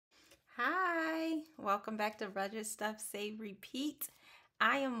Welcome back to Budget Stuff Save Repeat.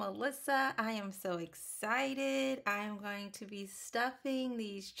 I am Melissa. I am so excited. I am going to be stuffing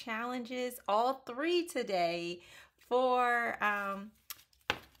these challenges, all three today, for our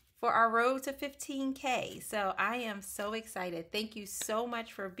road to 15K. So I am so excited. Thank you so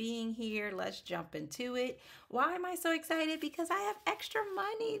much for being here. Let's jump into it. Why am I so excited? Because I have extra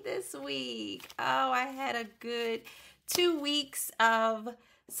money this week. Oh, I had a good 2 weeks of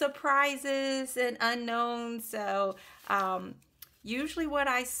surprises and unknowns. So usually what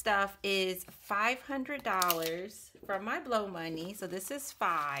I stuff is $500 from my blow money. So this is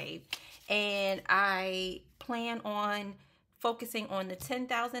 5. And I plan on focusing on the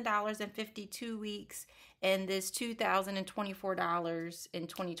 $10,000 in 52 weeks and this $2,024 in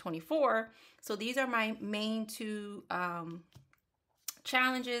 2024. So these are my main two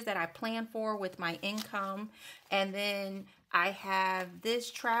challenges that I plan for with my income. And then I have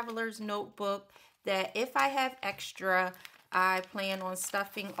this traveler's notebook that if I have extra, I plan on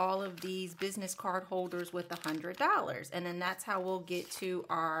stuffing all of these business card holders with $100. And then that's how we'll get to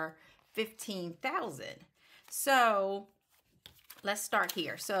our 15,000. So let's start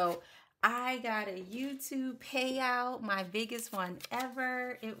here. So I got a YouTube payout, my biggest one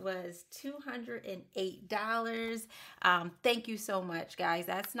ever. It was $208. Thank you so much, guys.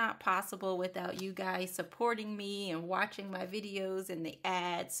 That's not possible without you guys supporting me and watching my videos and the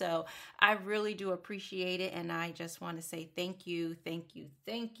ads. So I really do appreciate it. And I just want to say thank you, thank you,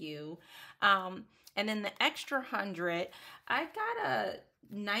 thank you. And then the extra 100, I got a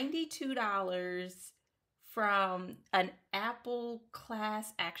 $92 from an Apple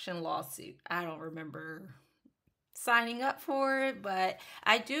class action lawsuit. I don't remember signing up for it, but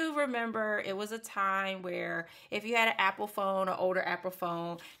I do remember it was a time where if you had an Apple phone, an older Apple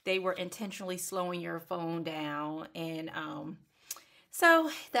phone, they were intentionally slowing your phone down. And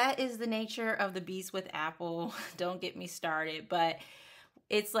so that is the nature of the beast with Apple. Don't get me started, but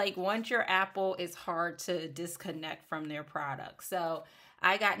it's like once your Apple, it's hard to disconnect from their products. So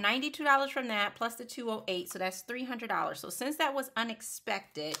I got $92 from that plus the $208, so that's $300. So since that was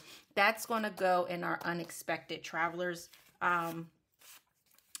unexpected, that's going to go in our unexpected traveler's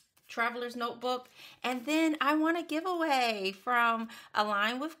notebook. And then I want a giveaway from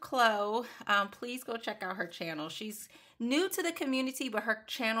Align with Chloe. Please go check out her channel. She's new to the community, but her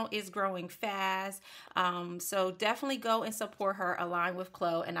channel is growing fast. So definitely go and support her, Align with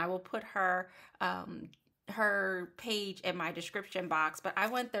Chloe, and I will put her page in my description box. But I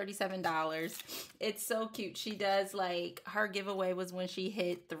won $37. It's so cute. She does, like, her giveaway was when she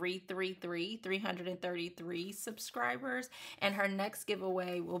hit 333 subscribers, and her next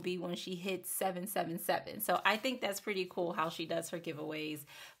giveaway will be when she hits 777. So I think that's pretty cool how she does her giveaways.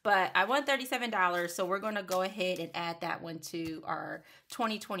 But I won $37, so we're going to go ahead and add that one to our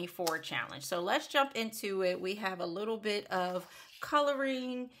 2024 challenge. So let's jump into it. We have a little bit of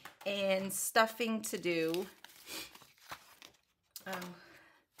coloring and stuffing to do.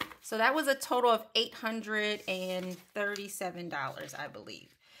 So that was a total of $837, I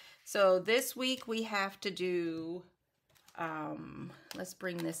believe. So this week we have to do, let's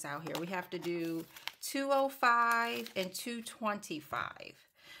bring this out here. We have to do 205 and 225.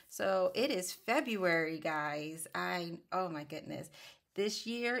 So it is February, guys. Oh my goodness. This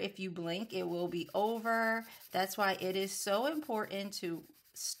year, if you blink, it will be over. That's why it is so important to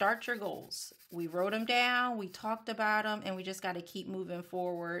start your goals. We wrote them down, we talked about them, and we just got to keep moving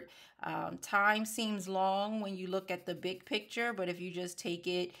forward. Time seems long when you look at the big picture, but if you just take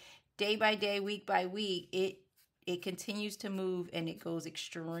it day by day, week by week, it continues to move and it goes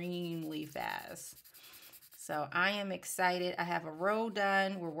extremely fast. So I am excited. I have a row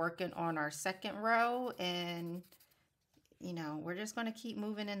done. We're working on our second row, and you know, we're just going to keep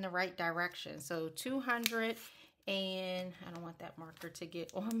moving in the right direction. So 200, and I don't want that marker to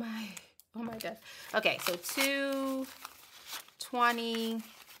get on my desk. Okay, so 225.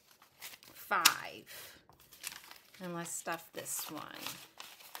 And let's stuff this one.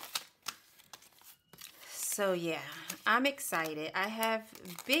 So yeah, I'm excited. I have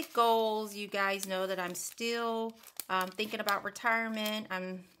big goals. You guys know that I'm still thinking about retirement.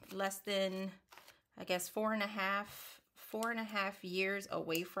 I'm less than, I guess, 4.5 years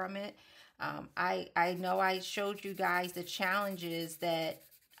away from it. I know I showed you guys the challenges that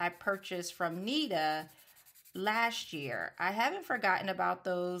I purchased from Nita last year. I haven't forgotten about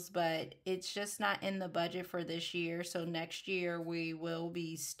those, but it's just not in the budget for this year. So next year we will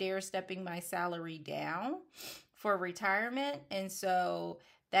be stair-stepping my salary down for retirement. And so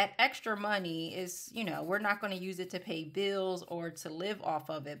that extra money is, you know, we're not going to use it to pay bills or to live off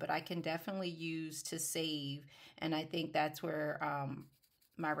of it, but I can definitely use to save. And I think that's where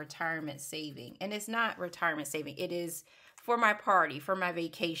my retirement saving. And it's not retirement saving. It is for my party, for my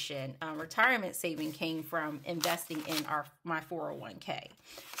vacation. Retirement saving came from investing in my 401k.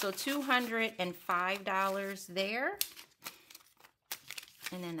 So $205 there.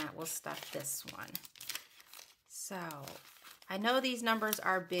 And then that will stuff this one. So I know these numbers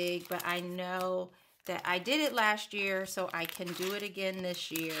are big, but I know that I did it last year, so I can do it again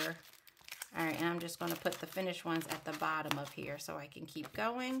this year. All right, and I'm just going to put the finished ones at the bottom of here so I can keep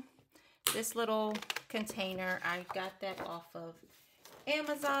going. This little container, I got that off of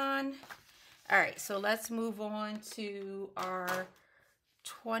Amazon. All right, so let's move on to our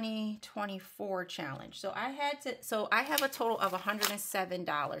 2024 challenge. So I have a total of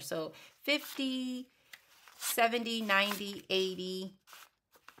 $107. So 50, 70, 90, 80.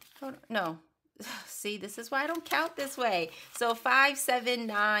 Oh, no. See, this is why I don't count this way. So 5, 7,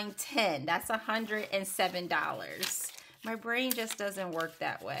 9, 10. That's $107. My brain just doesn't work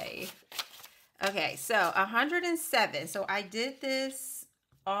that way. Okay, so 107. So I did this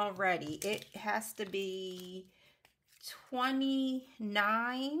already. It has to be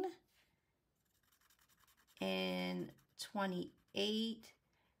 29 and 28.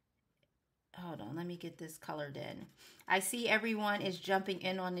 Hold on, let me get this colored in. I see everyone is jumping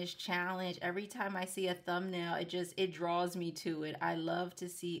in on this challenge. Every time I see a thumbnail, it draws me to it. I love to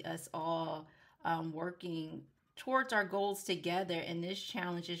see us all working towards our goals together, and this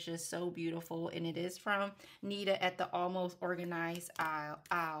challenge is just so beautiful. And it is from Nita at the Almost Organized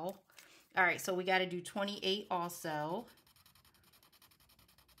Owl. All right, so we got to do 28 also.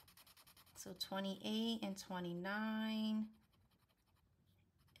 So 28 and 29.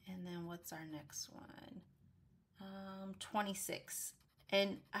 And then what's our next one? 26.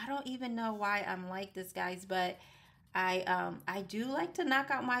 And I don't even know why I'm like this, guys, but I do like to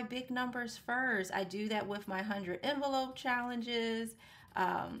knock out my big numbers first. I do that with my 100 envelope challenges.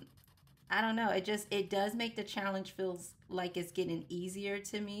 I don't know. It does make the challenge feels like it's getting easier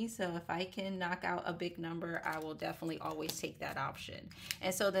to me. So if I can knock out a big number, I will definitely always take that option.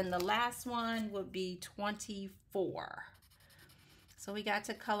 And so then the last one would be 24. So we got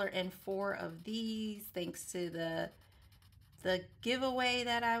to color in 4 of these thanks to the giveaway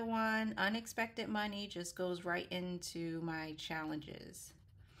that I won. Unexpected money just goes right into my challenges.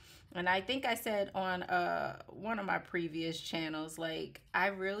 And I think I said on one of my previous channels, like, I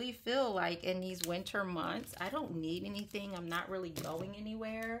really feel like in these winter months, I don't need anything. I'm not really going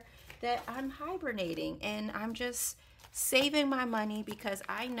anywhere, that I'm hibernating and I'm just saving my money, because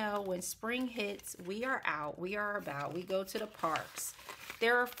I know when spring hits, we are out, we are about, we go to the parks.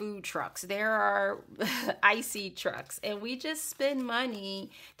 There are food trucks, there are icy trucks, and we just spend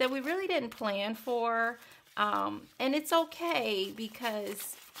money that we really didn't plan for. And it's okay,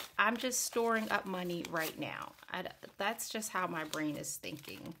 because I'm just storing up money right now. That's just how my brain is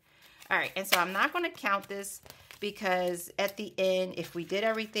thinking. All right, and so I'm not going to count this, because at the end, if we did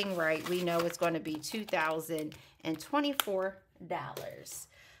everything right, we know it's going to be $2,024.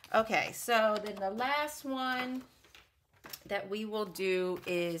 Okay, so then the last one that we will do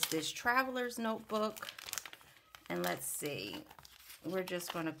is this traveler's notebook. And let's see, we're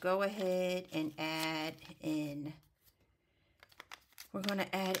just going to go ahead and add in, we're going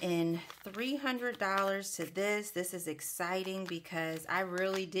to add in $300 to this. This is exciting, because I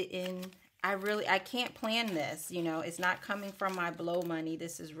can't plan this, you know, it's not coming from my blow money.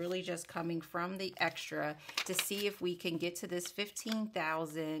 This is really just coming from the extra to see if we can get to this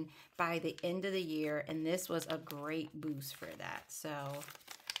 15,000 by the end of the year. And this was a great boost for that. So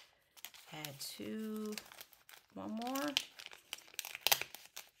add one more.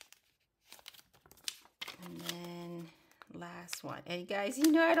 And then last one. And guys,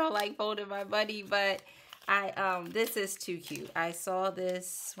 you know I don't like folding my money, but this is too cute. I saw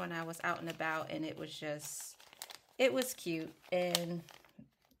this when I was out and about, and it was cute, and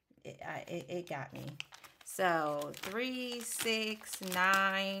it got me. So 3, 6,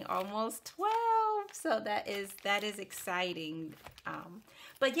 9, almost 12. So that is exciting.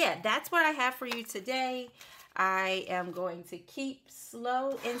 But yeah, that's what I have for you today. I am going to keep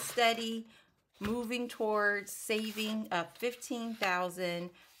slow and steady, moving towards saving up 15,000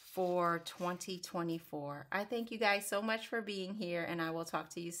 for 2024. I thank you guys so much for being here, and I will talk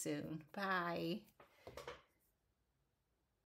to you soon. Bye.